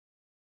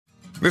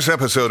This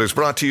episode is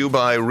brought to you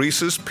by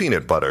Reese's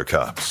Peanut Butter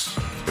Cups.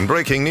 In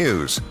breaking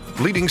news,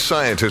 leading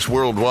scientists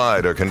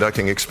worldwide are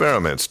conducting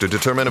experiments to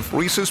determine if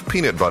Reese's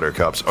Peanut Butter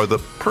Cups are the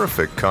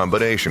perfect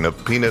combination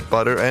of peanut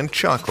butter and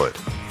chocolate.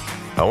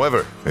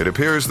 However, it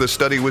appears the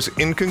study was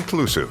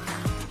inconclusive,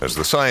 as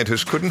the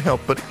scientists couldn't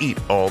help but eat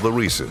all the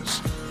Reese's.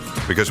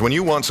 Because when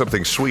you want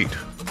something sweet,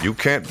 you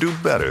can't do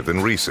better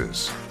than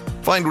Reese's.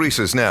 Find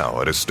Reese's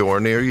now at a store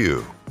near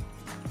you.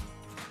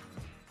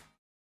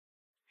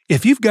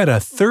 If you've got a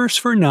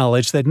thirst for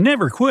knowledge that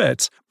never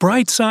quits,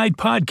 Brightside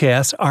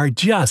Podcasts are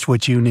just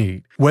what you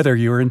need. Whether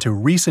you're into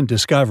recent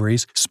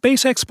discoveries,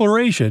 space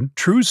exploration,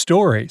 true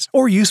stories,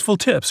 or useful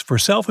tips for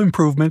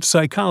self-improvement,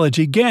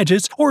 psychology,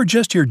 gadgets, or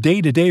just your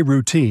day-to-day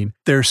routine,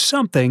 there's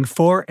something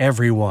for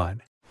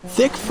everyone.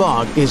 Thick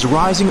fog is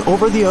rising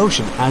over the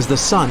ocean as the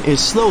sun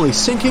is slowly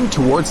sinking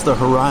towards the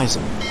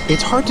horizon.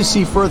 It's hard to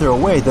see further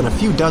away than a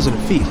few dozen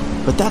feet,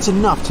 but that's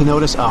enough to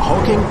notice a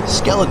hulking,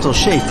 skeletal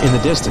shape in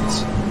the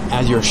distance.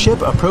 As your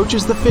ship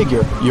approaches the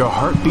figure, your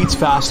heart beats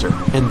faster,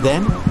 and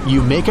then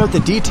you make out the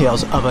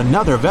details of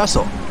another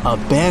vessel,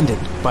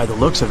 abandoned by the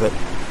looks of it.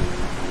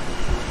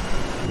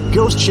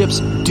 Ghost ships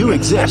do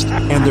exist,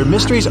 and their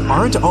mysteries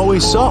aren't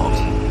always solved.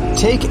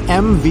 Take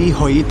MV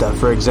Hoita,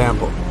 for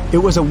example. It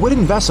was a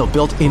wooden vessel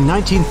built in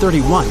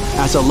 1931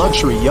 as a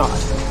luxury yacht.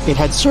 It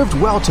had served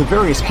well to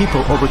various people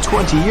over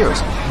 20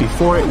 years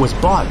before it was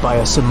bought by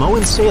a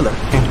Samoan sailor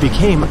and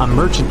became a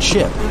merchant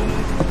ship.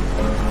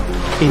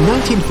 In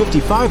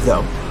 1955,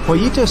 though,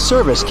 Hoita's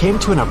service came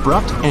to an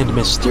abrupt and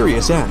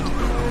mysterious end.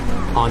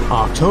 On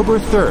October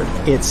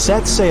 3rd, it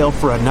set sail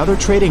for another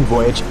trading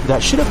voyage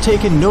that should have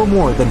taken no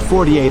more than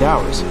 48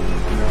 hours.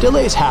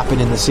 Delays happen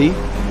in the sea,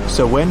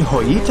 so when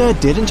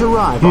Hoita didn't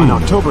arrive on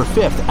October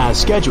 5th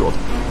as scheduled,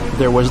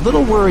 there was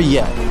little worry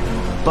yet.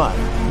 But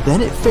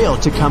then it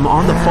failed to come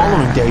on the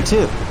following day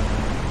too.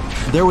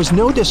 There was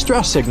no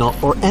distress signal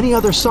or any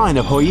other sign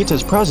of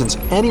Hoita's presence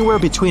anywhere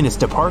between its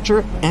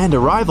departure and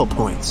arrival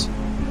points.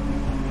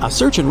 A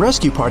search and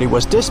rescue party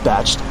was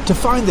dispatched to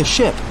find the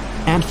ship,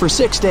 and for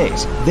 6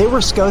 days, they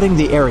were scouting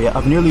the area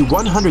of nearly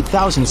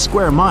 100,000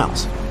 square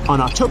miles. On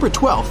October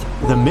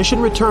 12th, the mission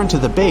returned to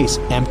the base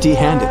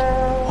empty-handed.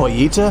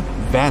 Hoita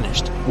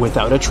vanished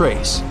without a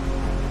trace.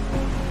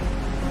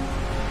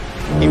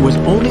 It was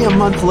only a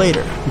month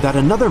later that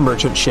another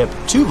merchant ship,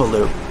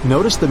 Tuvalu,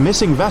 noticed the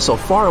missing vessel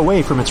far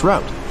away from its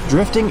route,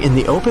 drifting in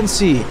the open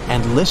sea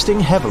and listing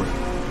heavily.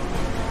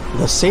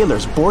 The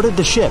sailors boarded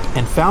the ship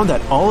and found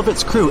that all of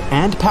its crew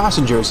and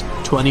passengers,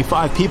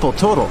 25 people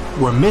total,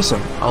 were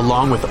missing,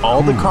 along with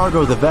all the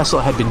cargo the vessel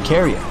had been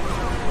carrying.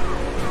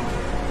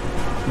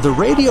 The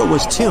radio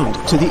was tuned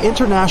to the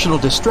International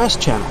Distress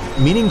Channel,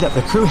 meaning that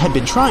the crew had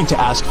been trying to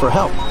ask for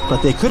help,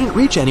 but they couldn't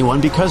reach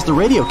anyone because the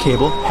radio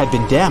cable had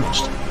been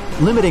damaged,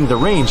 limiting the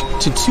range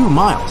to 2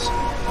 miles.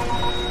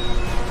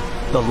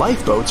 The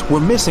lifeboats were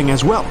missing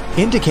as well,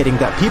 indicating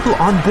that people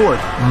on board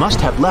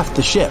must have left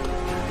the ship.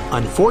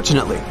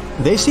 Unfortunately,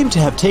 they seem to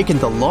have taken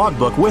the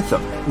logbook with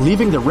them,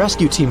 leaving the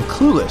rescue team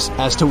clueless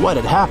as to what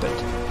had happened.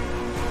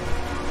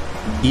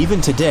 Even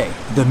today,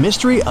 the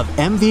mystery of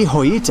MV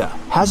Hoita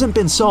hasn't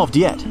been solved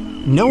yet.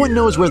 No one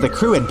knows where the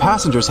crew and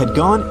passengers had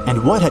gone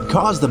and what had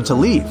caused them to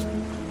leave.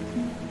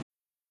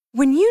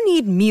 When you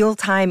need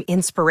mealtime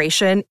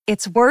inspiration,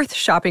 it's worth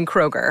shopping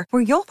Kroger,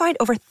 where you'll find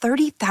over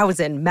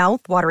 30,000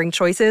 mouth-watering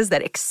choices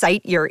that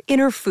excite your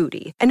inner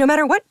foodie. And no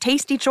matter what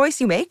tasty choice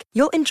you make,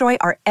 you'll enjoy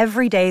our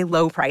everyday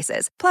low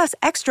prices, plus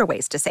extra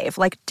ways to save,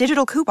 like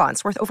digital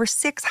coupons worth over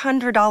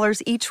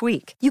 $600 each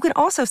week. You can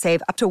also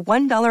save up to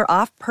 $1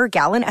 off per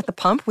gallon at the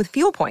pump with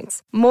fuel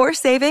points. More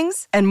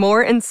savings and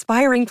more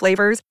inspiring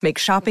flavors make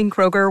shopping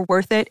Kroger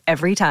worth it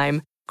every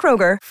time.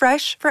 Kroger,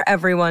 fresh for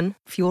everyone.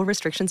 Fuel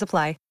restrictions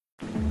apply.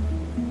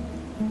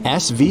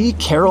 SV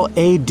Carol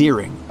A.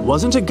 Deering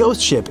wasn't a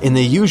ghost ship in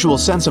the usual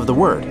sense of the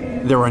word.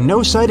 There were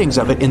no sightings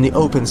of it in the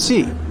open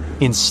sea.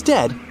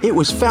 Instead, it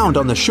was found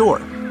on the shore,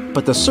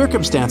 but the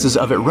circumstances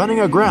of it running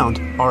aground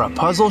are a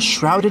puzzle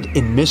shrouded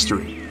in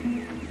mystery.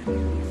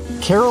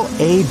 Carol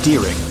A.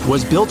 Deering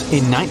was built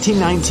in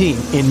 1919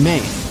 in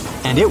Maine,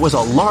 and it was a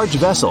large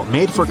vessel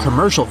made for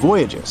commercial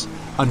voyages.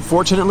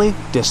 Unfortunately,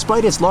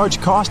 despite its large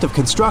cost of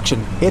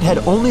construction, it had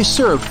only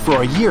served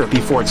for a year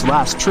before its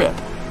last trip.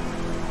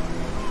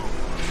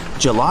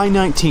 July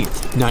 19,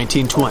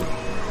 1920.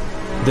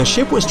 The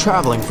ship was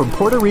traveling from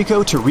Puerto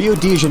Rico to Rio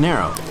de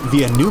Janeiro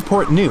via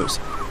Newport News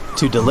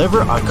to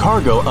deliver a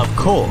cargo of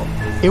coal.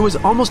 It was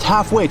almost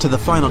halfway to the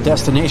final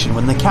destination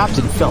when the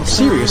captain fell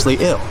seriously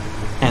ill,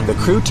 and the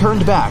crew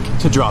turned back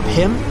to drop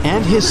him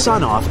and his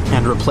son off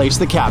and replace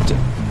the captain.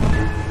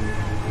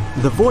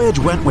 The voyage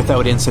went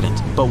without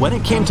incident, but when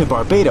it came to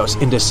Barbados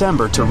in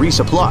December to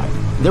resupply,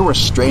 there were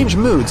strange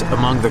moods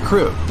among the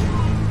crew.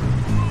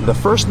 The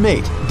first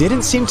mate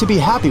didn't seem to be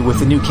happy with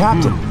the new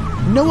captain.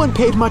 No one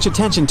paid much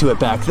attention to it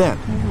back then,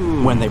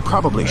 when they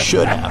probably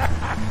should have.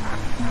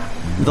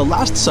 The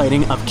last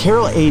sighting of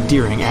Carol A.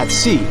 Deering at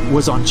sea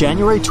was on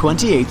January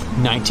 28,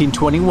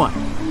 1921,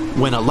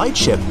 when a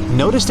lightship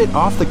noticed it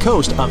off the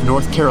coast of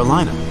North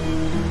Carolina.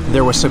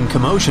 There was some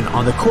commotion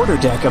on the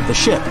quarterdeck of the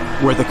ship,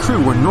 where the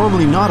crew were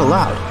normally not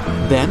allowed.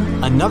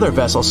 Then, another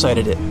vessel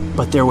sighted it,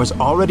 but there was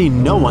already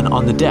no one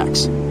on the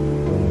decks.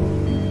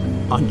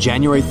 On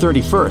January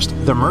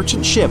 31st, the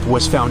merchant ship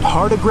was found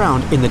hard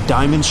aground in the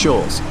Diamond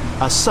Shoals,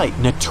 a site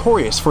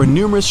notorious for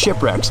numerous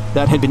shipwrecks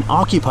that had been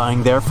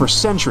occupying there for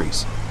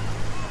centuries.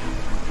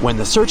 When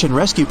the search and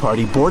rescue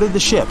party boarded the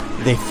ship,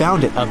 they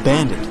found it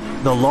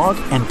abandoned, the log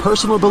and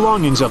personal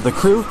belongings of the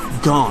crew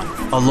gone,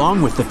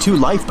 along with the 2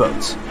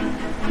 lifeboats.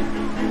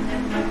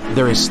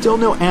 There is still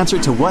no answer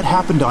to what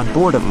happened on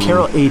board of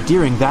Carol A.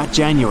 Deering that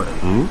January,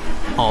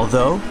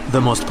 although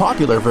the most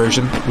popular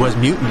version was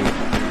mutiny.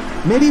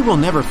 Maybe we'll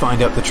never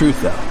find out the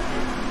truth,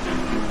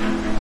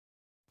 though.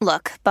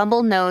 Look,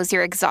 Bumble knows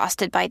you're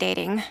exhausted by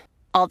dating.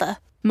 All the,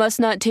 must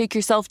not take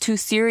yourself too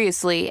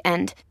seriously,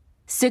 and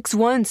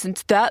 6'1"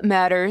 since that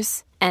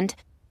matters, and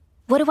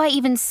what do I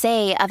even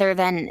say other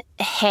than,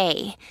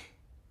 hey?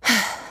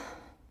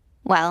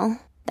 Well,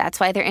 that's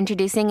why they're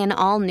introducing an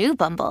all-new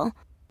Bumble,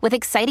 with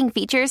exciting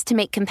features to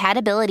make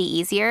compatibility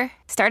easier,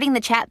 starting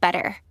the chat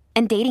better,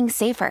 and dating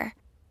safer.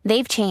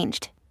 They've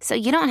changed, so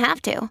you don't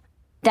have to.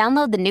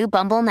 Download the new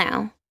Bumble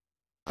now.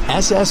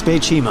 SS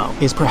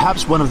Bechimo is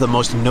perhaps one of the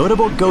most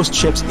notable ghost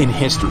ships in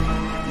history.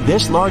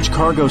 This large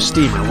cargo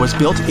steamer was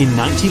built in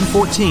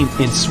 1914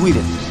 in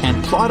Sweden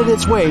and plodded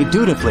its way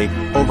dutifully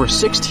over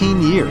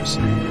 16 years,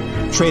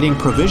 trading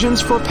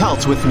provisions for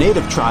pelts with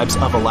native tribes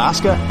of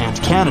Alaska and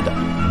Canada.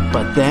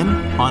 But then,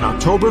 on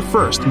October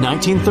 1st,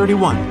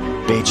 1931,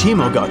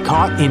 Bechimo got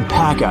caught in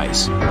pack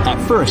ice.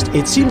 At first,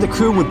 it seemed the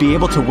crew would be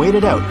able to wait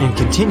it out and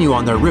continue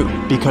on their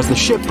route because the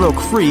ship broke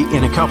free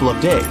in a couple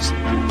of days.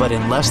 But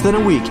in less than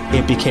a week,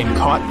 it became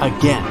caught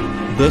again,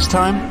 this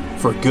time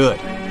for good.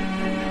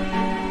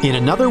 In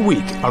another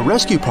week, a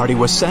rescue party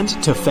was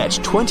sent to fetch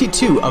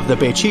 22 of the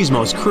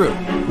Bechimo's crew,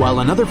 while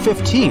another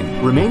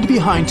 15 remained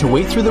behind to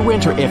wait through the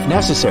winter if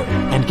necessary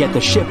and get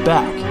the ship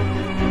back.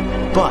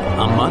 But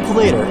a month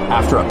later,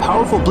 after a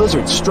powerful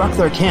blizzard struck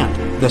their camp,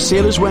 the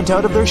sailors went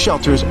out of their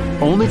shelters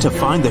only to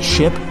find the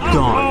ship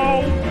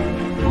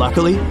gone.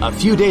 Luckily, a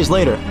few days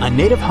later, a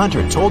native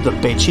hunter told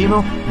that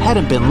Bechimo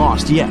hadn't been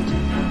lost yet.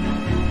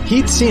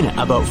 He'd seen it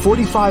about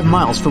 45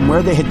 miles from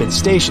where they had been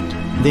stationed.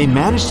 They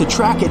managed to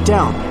track it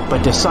down,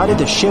 but decided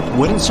the ship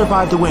wouldn't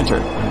survive the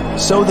winter,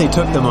 so they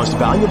took the most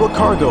valuable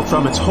cargo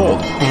from its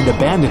hold and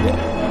abandoned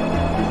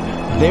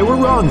it. They were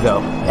wrong,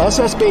 though.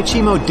 SS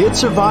Bechimo did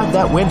survive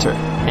that winter,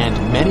 and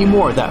many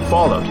more that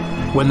followed.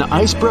 When the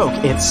ice broke,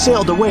 it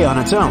sailed away on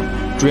its own,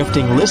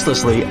 drifting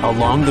listlessly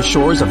along the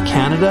shores of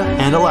Canada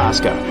and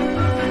Alaska.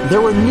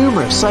 There were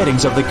numerous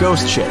sightings of the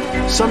ghost ship,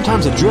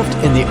 sometimes adrift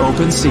in the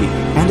open sea,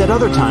 and at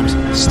other times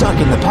stuck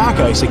in the pack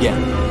ice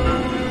again.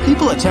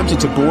 People attempted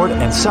to board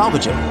and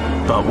salvage it,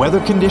 but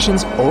weather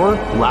conditions or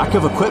lack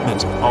of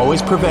equipment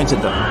always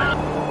prevented them.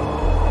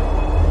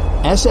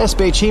 SS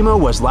Bechimo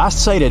was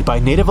last sighted by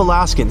native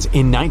Alaskans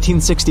in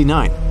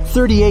 1969,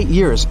 38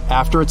 years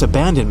after its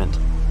abandonment.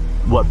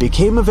 What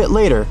became of it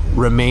later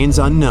remains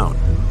unknown.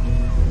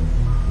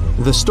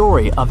 The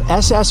story of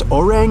SS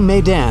Orang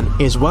Medan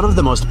is one of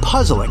the most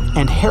puzzling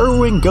and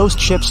harrowing ghost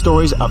ship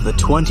stories of the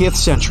 20th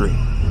century.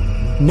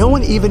 No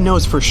one even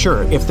knows for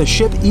sure if the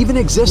ship even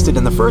existed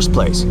in the first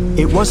place.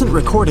 It wasn't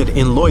recorded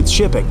in Lloyd's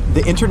Shipping,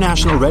 the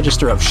International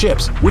Register of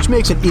Ships, which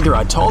makes it either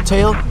a tall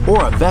tale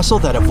or a vessel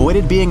that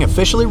avoided being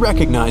officially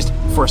recognized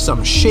for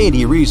some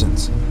shady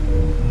reasons.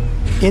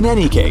 In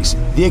any case,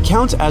 the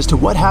accounts as to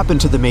what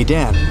happened to the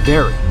Medan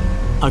vary.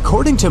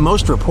 According to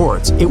most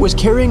reports, it was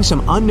carrying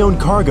some unknown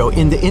cargo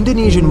in the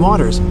Indonesian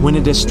waters when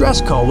a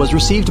distress call was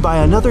received by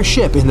another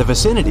ship in the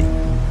vicinity.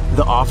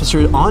 The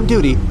officer on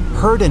duty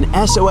heard an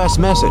SOS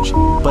message,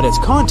 but its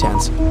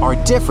contents are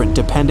different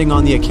depending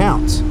on the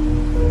accounts.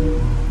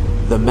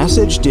 The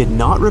message did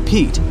not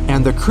repeat,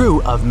 and the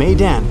crew of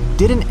Medan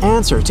didn't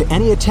answer to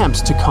any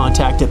attempts to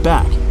contact it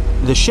back.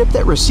 The ship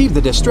that received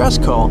the distress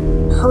call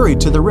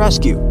hurried to the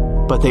rescue,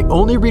 but they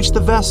only reached the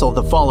vessel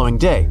the following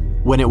day,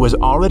 when it was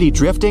already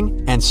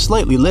drifting and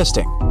slightly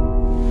listing.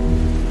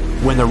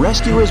 When the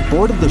rescuers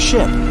boarded the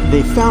ship,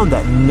 they found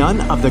that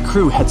none of the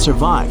crew had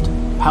survived.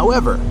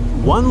 However,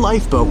 one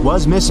lifeboat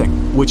was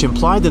missing, which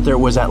implied that there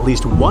was at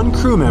least one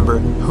crew member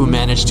who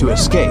managed to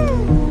escape.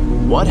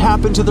 What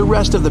happened to the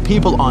rest of the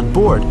people on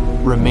board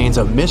remains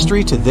a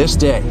mystery to this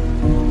day.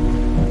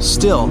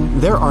 Still,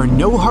 there are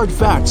no hard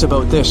facts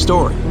about this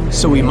story,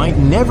 so we might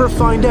never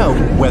find out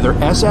whether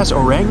SS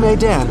Orang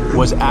Medan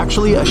was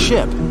actually a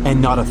ship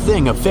and not a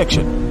thing of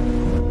fiction.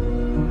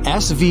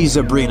 SV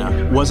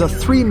Zabrina was a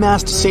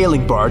 3-mast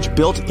sailing barge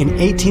built in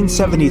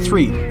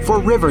 1873 for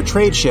river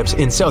trade ships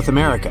in South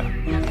America.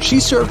 She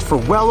served for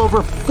well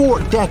over 4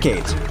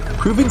 decades,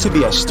 proving to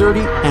be a sturdy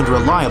and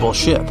reliable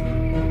ship.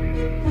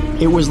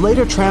 It was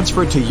later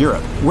transferred to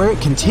Europe, where it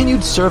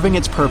continued serving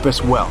its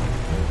purpose well.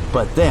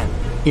 But then,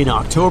 in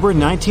October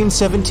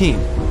 1917,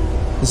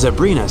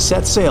 Zabrina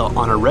set sail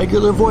on a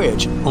regular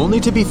voyage only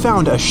to be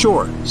found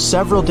ashore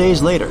several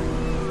days later.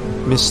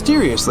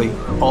 Mysteriously,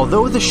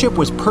 although the ship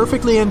was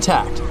perfectly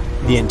intact,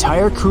 the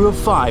entire crew of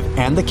 5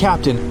 and the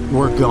captain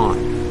were gone.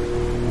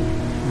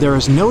 there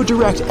is no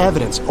direct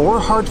evidence or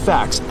hard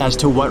facts as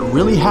to what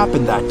really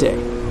happened that day.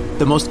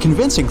 The most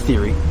convincing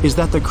theory is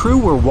that the crew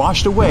were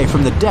washed away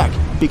from the deck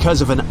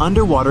because of an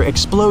underwater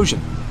explosion.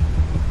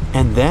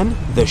 And then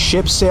the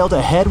ship sailed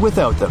ahead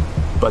without them.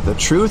 But the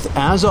truth,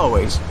 as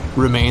always,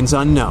 remains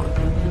unknown.